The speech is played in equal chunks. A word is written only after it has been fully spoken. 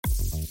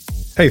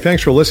Hey,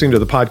 thanks for listening to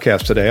the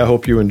podcast today. I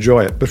hope you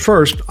enjoy it. But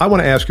first, I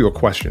want to ask you a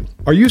question.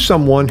 Are you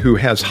someone who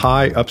has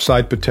high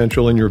upside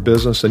potential in your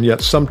business, and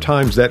yet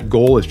sometimes that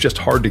goal is just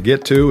hard to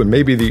get to, and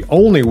maybe the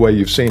only way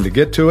you've seen to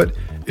get to it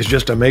is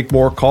just to make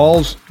more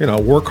calls,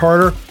 work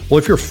harder? Well,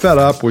 if you're fed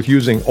up with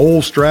using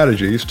old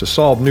strategies to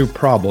solve new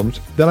problems,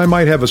 then I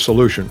might have a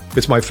solution.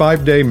 It's my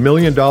 5-day $1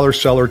 Million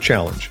Seller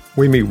Challenge.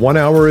 We meet 1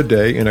 hour a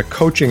day in a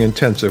coaching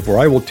intensive where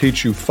I will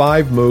teach you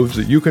 5 moves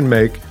that you can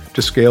make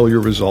to scale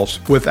your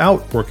results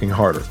without working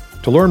harder.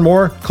 To learn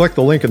more, click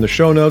the link in the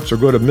show notes or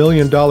go to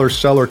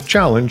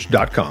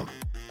 $1,000,000sellerchallenge.com.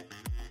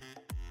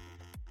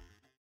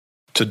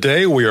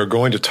 Today we are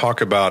going to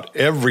talk about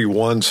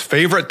everyone's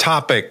favorite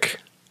topic,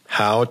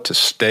 how to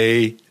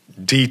stay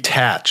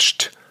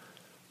detached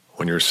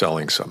when you're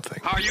selling something.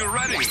 Are you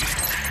ready?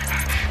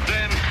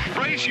 Then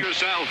brace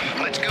yourself.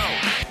 Let's go.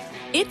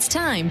 It's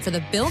time for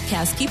the Bill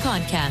Caskey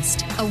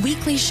Podcast, a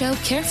weekly show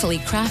carefully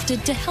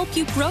crafted to help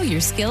you grow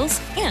your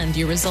skills and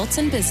your results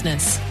in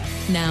business.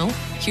 Now,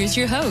 here's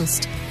your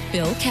host,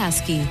 Bill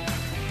Caskey.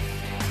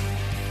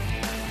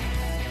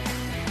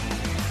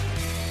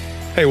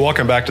 Hey,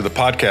 welcome back to the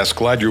podcast.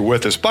 Glad you're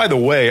with us. By the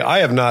way, I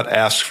have not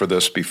asked for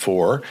this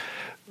before,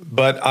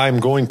 but I'm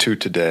going to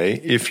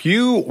today. If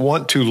you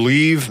want to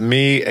leave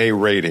me a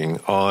rating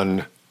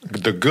on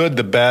the good,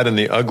 the bad, and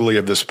the ugly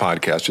of this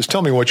podcast, just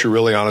tell me what you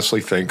really honestly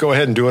think. Go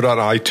ahead and do it on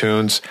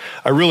iTunes.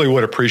 I really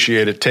would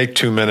appreciate it. Take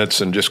 2 minutes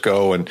and just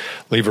go and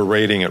leave a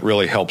rating. It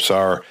really helps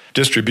our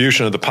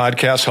distribution of the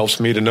podcast, helps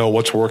me to know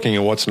what's working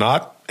and what's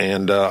not,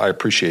 and I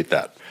appreciate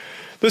that.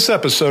 This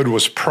episode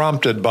was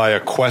prompted by a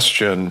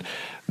question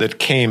that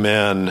came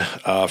in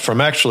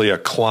from actually a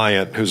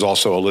client who's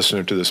also a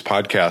listener to this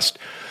podcast.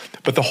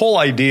 But the whole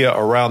idea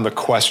around the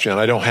question,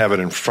 I don't have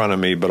it in front of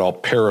me, but I'll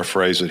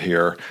paraphrase it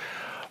here,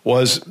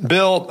 was,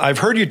 Bill, I've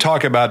heard you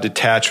talk about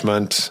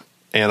detachment,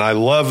 and I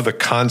love the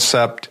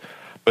concept,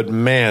 but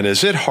man,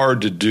 is it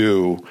hard to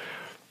do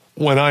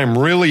when I'm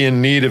really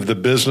in need of the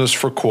business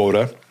for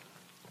quota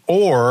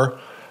or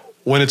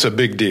when it's a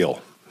big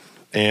deal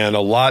and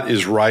a lot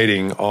is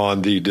riding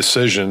on the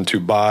decision to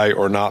buy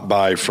or not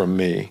buy from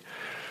me.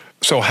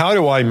 So how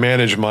do I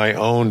manage my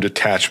own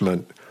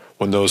detachment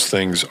when those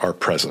things are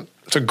present?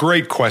 It's a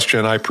great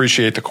question. I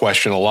appreciate the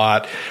question a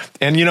lot.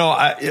 And,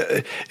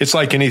 it's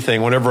like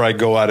anything. Whenever I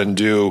go out and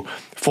do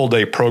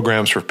full-day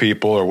programs for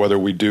people or whether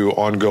we do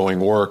ongoing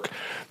work,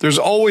 there's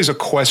always a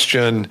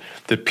question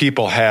that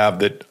people have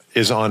that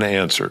is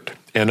unanswered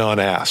and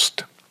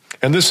unasked.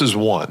 And this is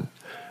one.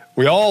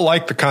 We all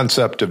like the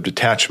concept of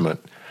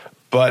detachment,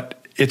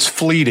 but it's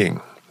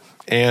fleeting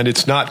and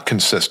it's not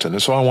consistent.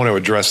 And so I want to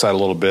address that a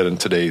little bit in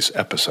today's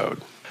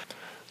episode.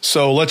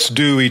 So let's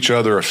do each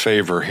other a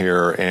favor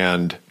here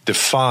and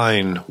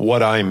define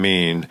what I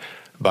mean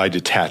by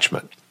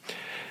detachment.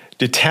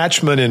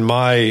 Detachment, in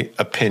my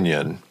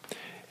opinion,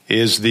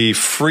 is the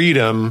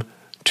freedom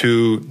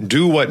to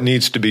do what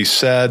needs to be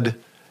said,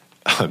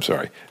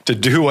 to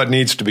do what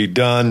needs to be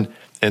done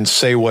and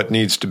say what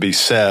needs to be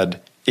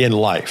said in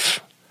life.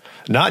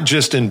 Not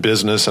just in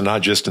business and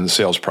not just in the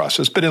sales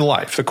process, but in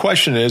life. The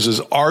question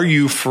is are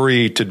you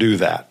free to do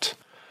that?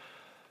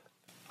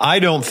 I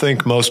don't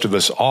think most of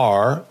us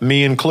are,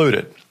 me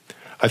included.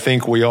 I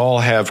think we all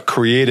have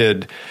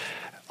created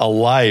a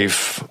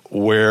life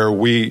where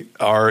we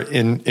are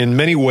in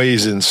many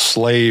ways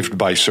enslaved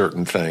by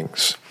certain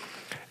things.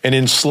 And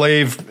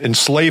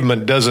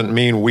enslavement doesn't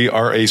mean we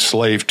are a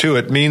slave to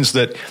it. It means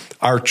that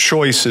our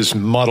choice is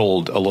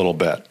muddled a little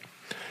bit.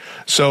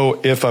 So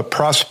if a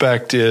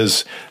prospect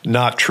is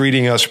not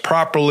treating us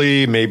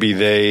properly, maybe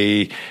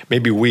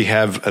we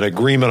have an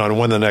agreement on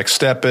when the next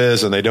step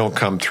is and they don't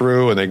come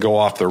through and they go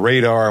off the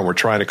radar and we're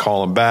trying to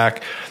call them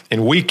back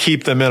and we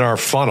keep them in our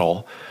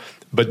funnel.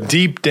 But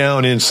deep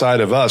down inside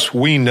of us,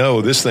 we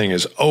know this thing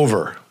is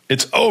over.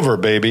 It's over,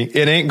 baby.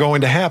 It ain't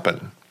going to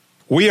happen.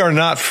 We are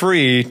not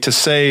free to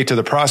say to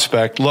the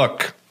prospect,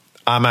 look,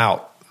 I'm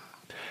out.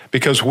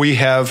 Because we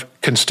have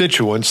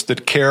constituents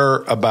that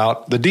care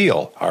about the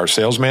deal. Our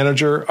sales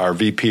manager, our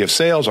VP of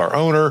sales, our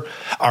owner,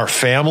 our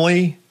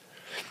family.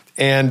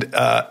 And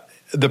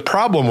the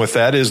problem with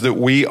that is that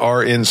we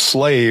are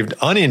enslaved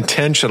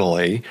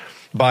unintentionally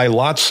by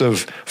lots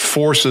of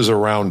forces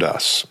around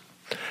us.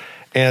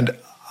 And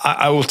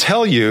I will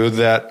tell you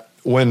that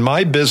when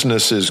my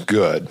business is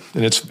good,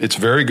 and it's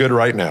very good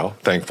right now,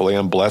 thankfully,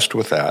 I'm blessed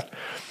with that.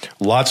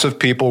 Lots of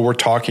people we're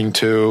talking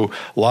to,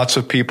 lots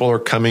of people are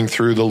coming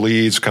through the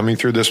leads, coming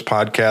through this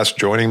podcast,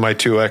 joining my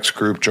 2X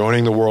group,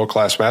 joining the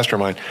world-class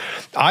mastermind.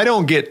 I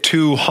don't get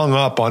too hung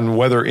up on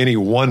whether any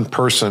one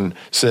person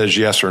says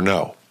yes or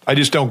no. I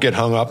just don't get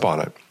hung up on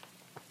it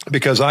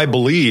because I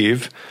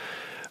believe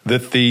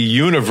that the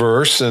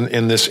universe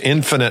and this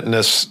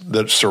infiniteness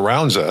that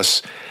surrounds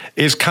us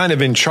is kind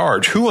of in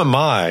charge. Who am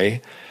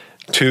I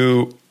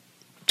to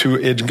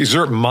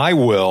exert my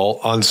will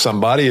on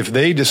somebody if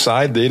they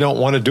decide they don't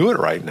want to do it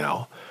right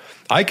now?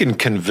 I can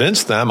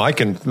convince them, I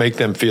can make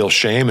them feel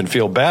shame and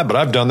feel bad, but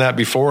I've done that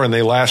before and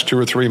they last 2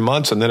 or 3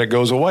 months and then it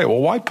goes away. Well,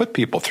 why put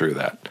people through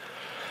that?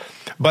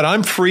 But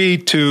I'm free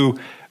to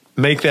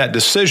make that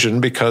decision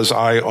because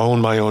I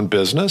own my own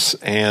business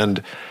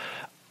and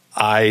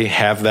I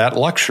have that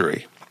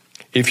luxury.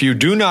 If you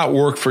do not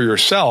work for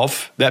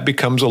yourself, that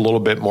becomes a little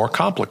bit more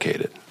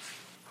complicated.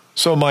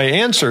 So my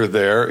answer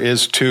there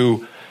is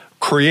to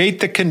create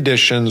the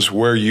conditions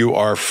where you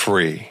are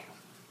free.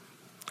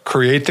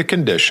 Create the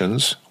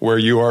conditions where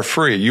you are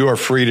free. You are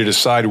free to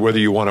decide whether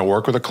you want to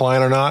work with a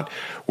client or not,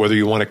 whether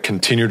you want to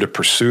continue to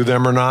pursue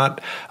them or not.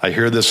 I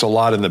hear this a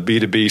lot in the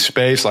B2B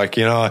space. Like,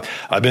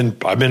 I've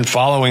been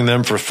following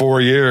them for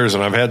 4 years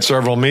and I've had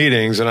several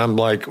meetings, and I'm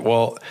like,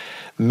 well,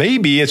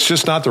 maybe it's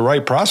just not the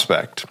right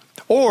prospect.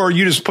 Or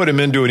you just put them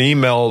into an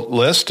email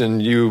list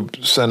and you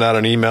send out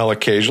an email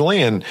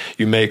occasionally and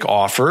you make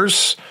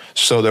offers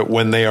so that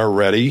when they are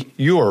ready,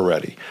 you are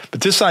ready.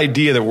 But this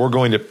idea that we're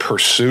going to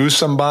pursue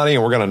somebody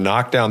and we're going to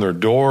knock down their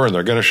door and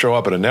they're going to show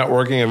up at a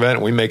networking event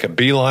and we make a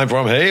beeline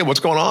for them, hey, what's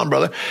going on,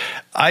 brother?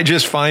 I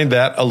just find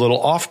that a little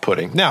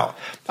off-putting. Now,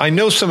 I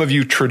know some of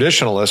you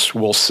traditionalists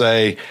will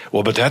say,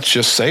 well, but that's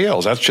just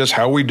sales. That's just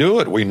how we do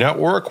it. We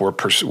network,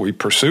 we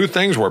pursue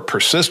things, we're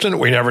persistent,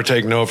 we never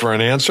take no for an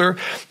answer.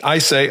 I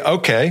say,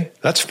 okay,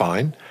 that's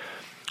fine.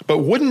 But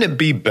wouldn't it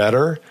be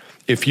better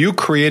if you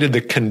created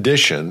the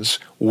conditions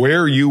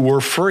where you were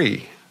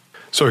free?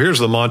 So here's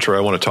the mantra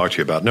I want to talk to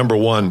you about. Number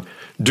 1,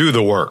 do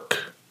the work.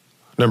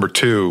 Number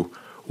 2,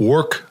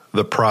 work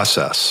the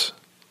process.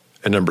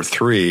 And number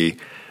 3,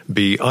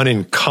 be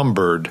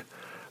unencumbered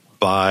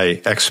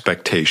by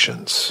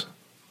expectations.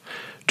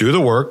 Do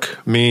the work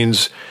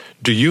means,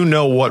 do you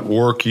know what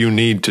work you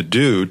need to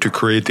do to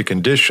create the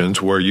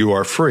conditions where you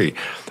are free?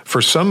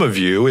 For some of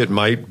you, it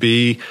might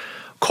be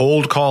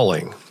cold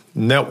calling,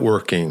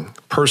 networking,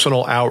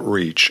 personal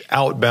outreach,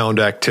 outbound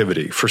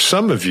activity. For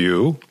some of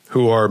you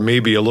who are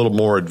maybe a little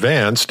more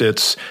advanced,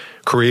 it's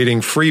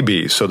creating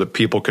freebies so that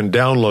people can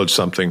download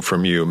something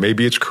from you.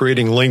 Maybe it's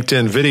creating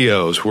LinkedIn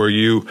videos where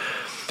you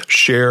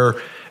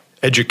share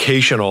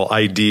educational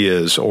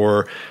ideas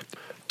or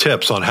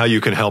tips on how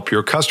you can help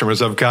your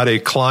customers. I've got a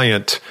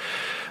client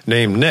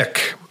named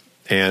Nick,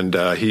 and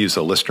he's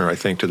a listener, I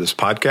think, to this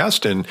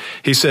podcast. And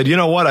he said, you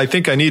know what? I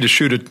think I need to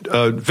shoot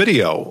a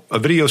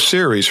video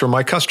series for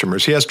my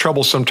customers. He has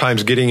trouble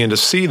sometimes getting in to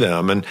see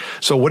them. And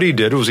so what he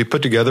did was he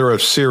put together a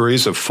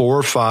series of 4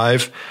 or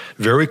 5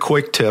 very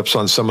quick tips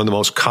on some of the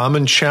most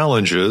common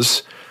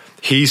challenges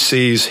he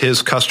sees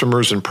his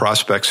customers and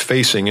prospects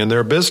facing in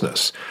their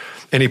business.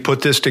 And he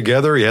put this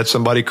together. He had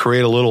somebody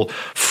create a little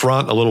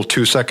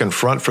 2-second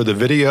front for the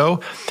video.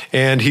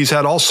 And he's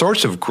had all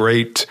sorts of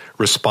great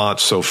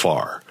response so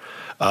far.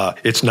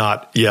 It's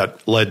not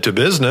yet led to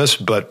business,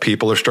 but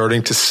people are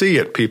starting to see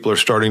it. People are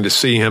starting to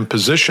see him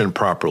positioned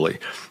properly.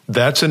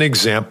 That's an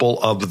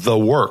example of the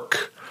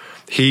work.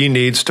 He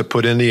needs to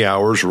put in the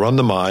hours, run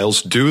the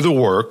miles, do the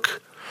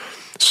work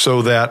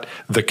so that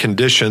the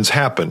conditions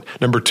happen.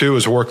 Number 2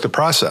 is work the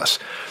process.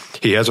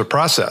 He has a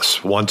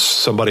process. Once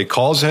somebody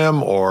calls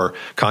him or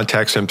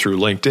contacts him through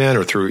LinkedIn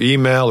or through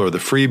email or the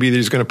freebie that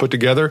he's going to put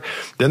together,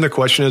 then the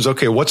question is,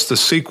 okay, what's the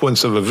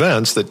sequence of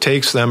events that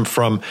takes them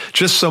from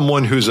just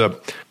someone who's a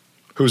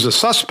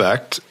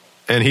suspect,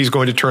 and he's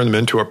going to turn them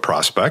into a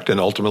prospect and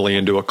ultimately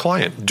into a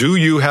client? Do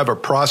you have a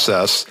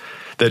process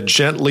that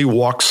gently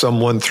walks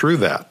someone through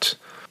that?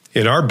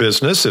 In our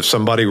business, if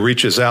somebody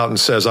reaches out and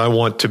says,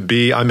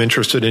 I'm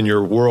interested in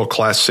your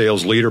world-class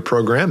sales leader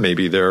program,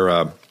 maybe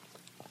they're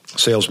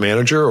sales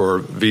manager or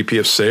VP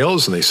of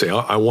sales, and they say,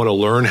 I want to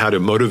learn how to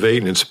motivate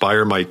and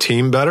inspire my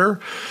team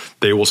better.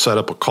 They will set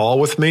up a call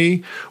with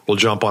me. We'll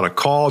jump on a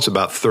call. It's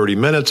about 30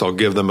 minutes. I'll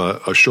give them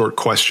a short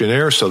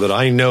questionnaire so that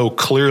I know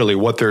clearly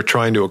what they're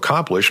trying to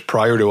accomplish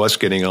prior to us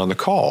getting on the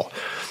call.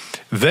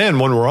 Then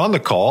when we're on the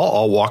call,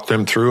 I'll walk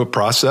them through a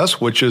process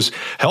which is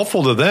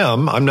helpful to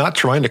them. I'm not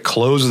trying to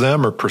close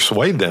them or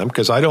persuade them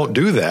because I don't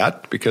do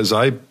that because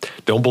I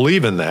don't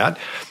believe in that.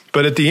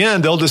 But at the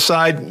end, they'll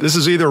decide this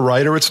is either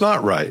right or it's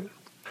not right.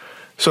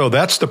 So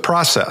that's the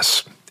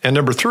process. And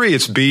number 3,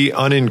 it's be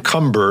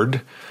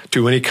unencumbered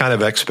to any kind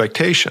of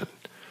expectation.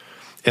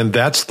 And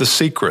that's the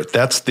secret.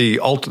 That's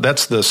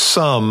the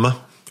sum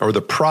or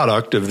the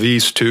product of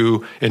these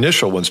 2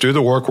 initial ones. Do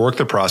the work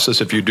the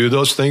process. If you do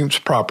those things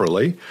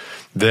properly,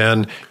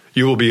 then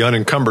you will be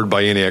unencumbered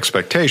by any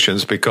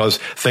expectations because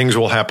things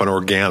will happen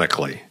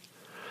organically.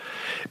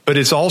 But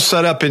it's all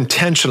set up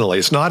intentionally.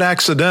 It's not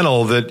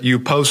accidental that you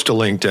post to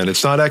LinkedIn.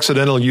 It's not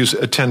accidental you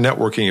attend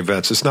networking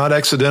events. It's not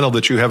accidental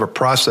that you have a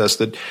process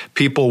that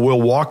people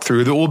will walk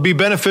through that will be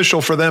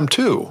beneficial for them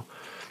too.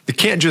 It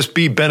can't just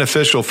be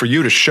beneficial for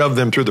you to shove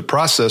them through the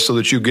process so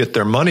that you get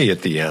their money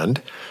at the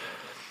end.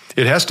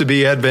 It has to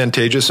be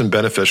advantageous and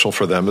beneficial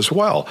for them as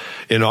well.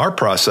 In our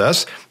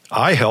process,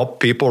 I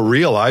help people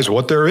realize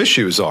what their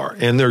issues are,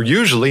 and they're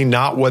usually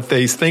not what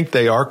they think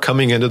they are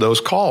coming into those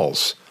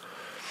calls.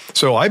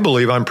 So I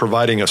believe I'm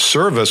providing a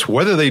service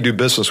whether they do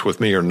business with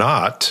me or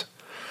not.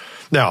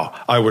 Now,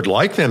 I would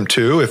like them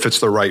to if it's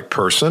the right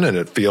person and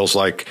it feels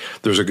like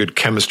there's a good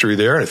chemistry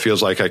there and it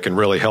feels like I can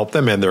really help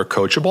them and they're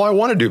coachable. I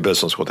want to do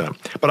business with them,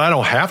 but I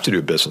don't have to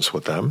do business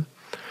with them.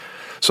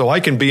 so I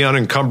can be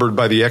unencumbered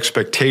by the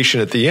expectation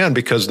at the end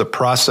because the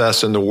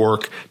process and the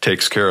work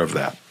takes care of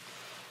that.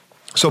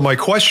 So my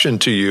question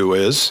to you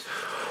is,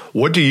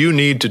 what do you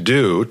need to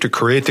do to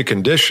create the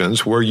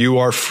conditions where you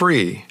are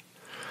free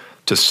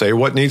to say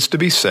what needs to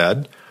be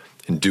said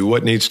and do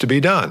what needs to be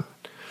done?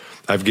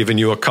 I've given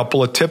you a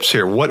couple of tips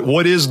here.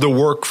 What is the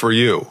work for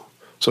you?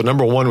 So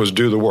number one was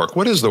do the work.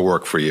 What is the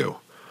work for you?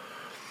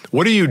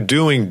 What are you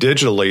doing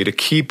digitally to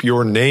keep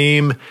your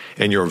name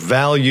and your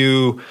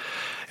value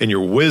and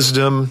your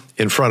wisdom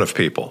in front of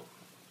people?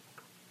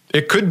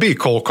 It could be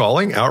cold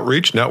calling,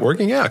 outreach,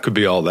 networking. Yeah, it could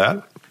be all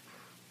that.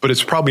 But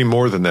it's probably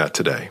more than that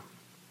today.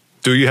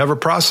 Do you have a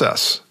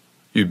process?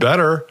 You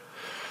better.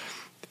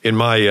 In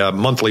my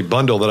monthly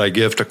bundle that I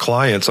give to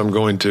clients, I'm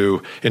going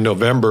to, in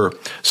November,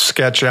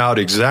 sketch out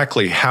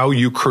exactly how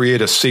you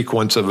create a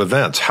sequence of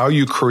events, how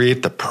you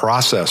create the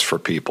process for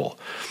people.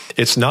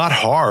 It's not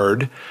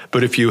hard,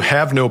 but if you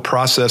have no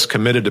process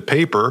committed to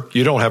paper,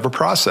 you don't have a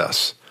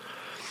process.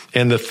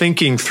 And the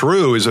thinking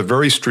through is a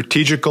very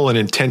strategical and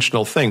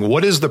intentional thing.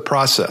 What is the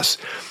process?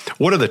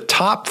 What are the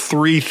top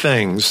 3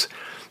 things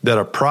that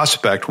a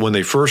prospect, when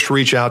they first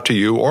reach out to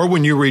you or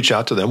when you reach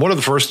out to them, what are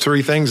the first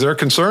 3 things they're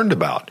concerned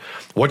about?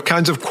 What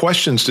kinds of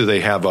questions do they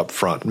have up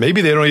front?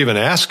 Maybe they don't even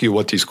ask you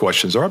what these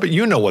questions are, but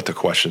you know what the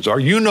questions are.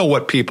 You know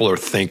what people are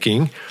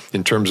thinking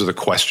in terms of the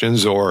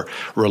questions or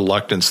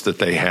reluctance that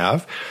they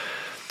have.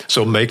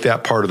 So make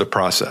that part of the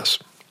process.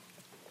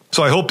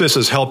 So I hope this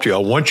has helped you. I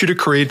want you to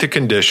create the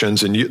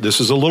conditions, and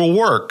this is a little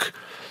work.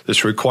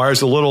 This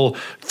requires a little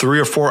 3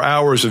 or 4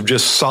 hours of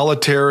just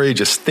solitary,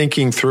 just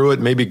thinking through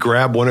it. Maybe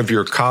grab one of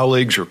your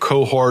colleagues or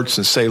cohorts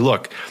and say,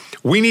 look,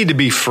 we need to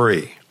be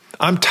free.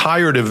 I'm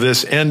tired of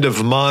this end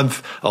of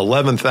month,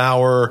 11th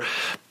hour,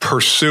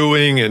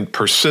 pursuing and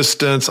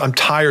persistence. I'm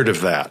tired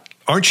of that.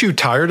 Aren't you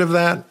tired of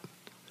that?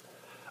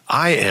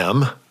 I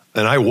am,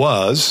 and I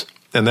was.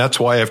 And that's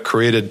why I've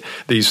created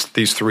these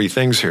 3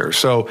 things here.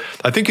 So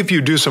I think if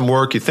you do some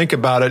work, you think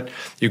about it,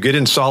 you get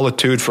in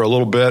solitude for a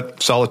little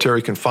bit,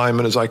 solitary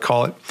confinement as I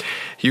call it.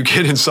 You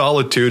get in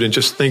solitude and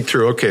just think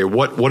through, okay,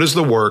 what is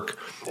the work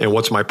and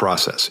what's my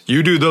process?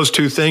 You do those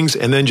 2 things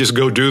and then just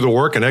go do the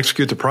work and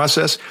execute the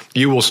process.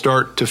 You will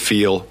start to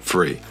feel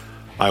free.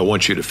 I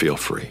want you to feel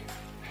free.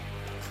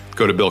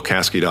 Go to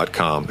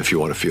BillCaskey.com if you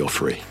want to feel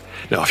free.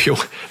 Now, if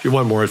you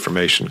want more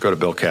information, go to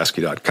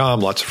BillCaskey.com.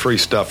 Lots of free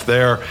stuff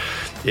there.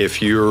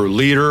 If your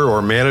leader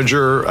or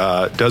manager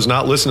does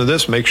not listen to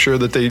this, make sure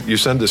that you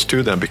send this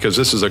to them, because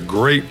this is a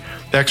great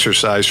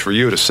exercise for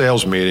you at a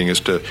sales meeting, is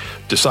to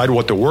decide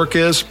what the work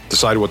is,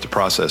 decide what the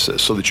process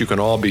is, so that you can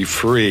all be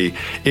free.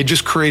 It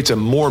just creates a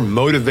more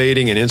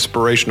motivating and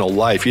inspirational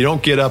life. You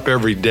don't get up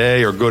every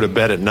day or go to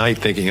bed at night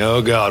thinking,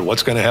 oh God,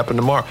 what's going to happen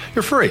tomorrow?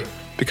 You're free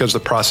because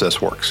the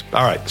process works.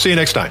 All right. See you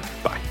next time.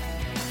 Bye.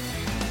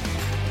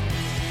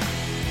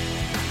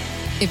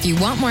 If you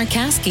want more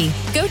Caskey,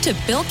 go to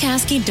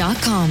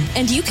BillCaskey.com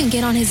and you can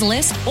get on his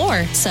list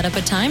or set up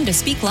a time to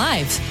speak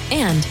live.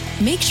 And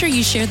make sure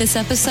you share this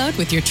episode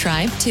with your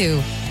tribe too.